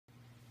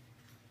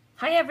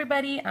Hi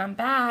everybody, I'm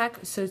back.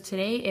 So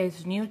today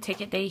is new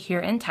ticket day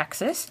here in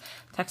Texas.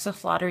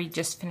 Texas Lottery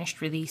just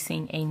finished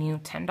releasing a new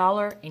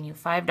 $10, a new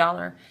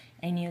 $5,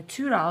 a new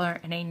 $2,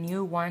 and a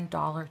new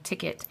 $1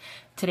 ticket.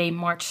 Today,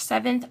 March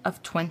 7th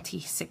of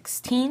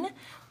 2016.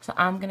 So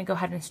I'm going to go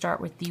ahead and start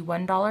with the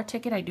 $1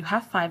 ticket. I do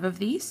have 5 of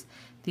these.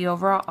 The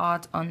overall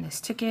odds on this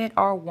ticket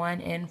are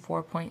 1 in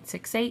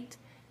 4.68,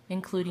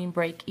 including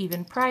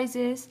break-even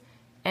prizes.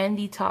 And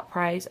the top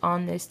prize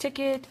on this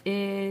ticket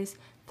is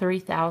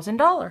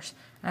 $3,000.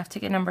 I have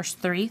ticket numbers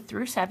 3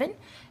 through 7,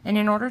 and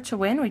in order to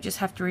win, we just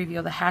have to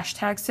reveal the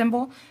hashtag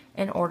symbol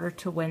in order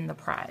to win the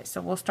prize. So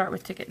we'll start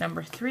with ticket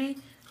number 3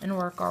 and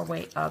work our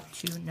way up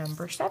to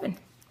number 7.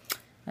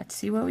 Let's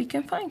see what we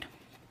can find.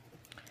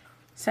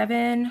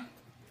 7,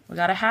 we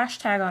got a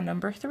hashtag on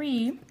number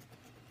 3,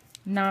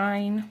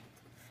 9,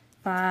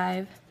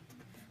 5,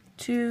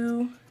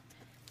 2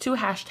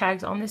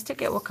 hashtags on this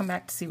ticket. We'll come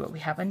back to see what we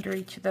have under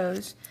each of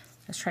those.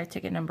 Let's try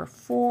ticket number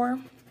 4.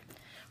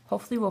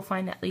 Hopefully we'll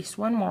find at least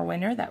one more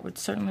winner. That would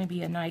certainly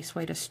be a nice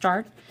way to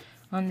start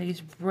on these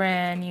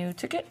brand new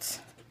tickets.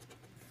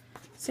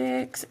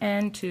 6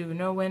 and 2.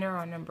 No winner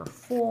on number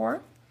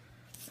 4.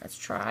 Let's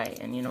try,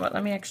 and you know what,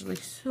 let me actually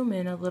zoom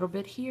in a little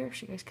bit here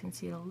so you guys can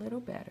see it a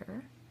little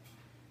better.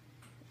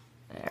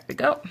 There we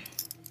go.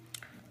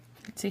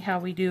 Let's see how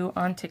we do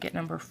on ticket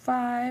number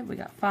 5. We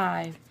got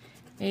 5,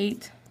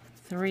 8,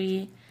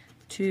 3,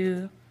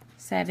 2,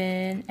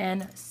 7,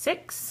 and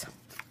 6.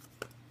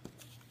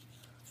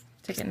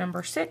 Ticket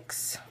number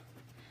 6,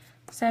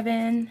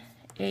 7,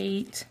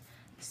 8,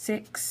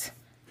 6,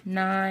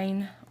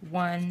 9,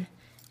 1,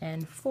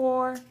 and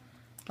 4.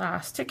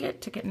 Last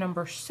ticket, ticket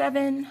number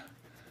 7.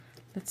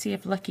 Let's see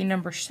if lucky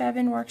number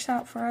 7 works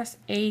out for us.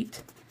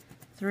 8,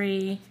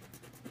 3,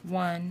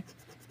 1,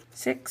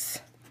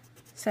 6,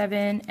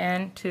 7,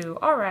 and 2.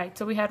 All right,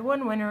 so we had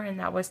one winner, and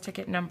that was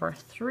ticket number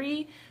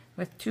 3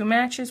 with 2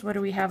 matches. What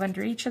do we have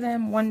under each of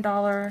them?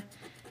 $1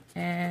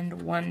 and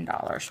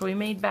 $1. So we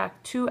made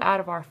back 2 out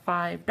of our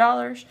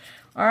 $5.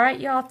 All right,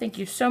 y'all. Thank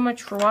you so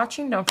much for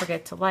watching. Don't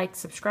forget to like,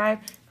 subscribe,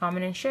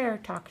 comment, and share.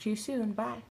 Talk to you soon. Bye.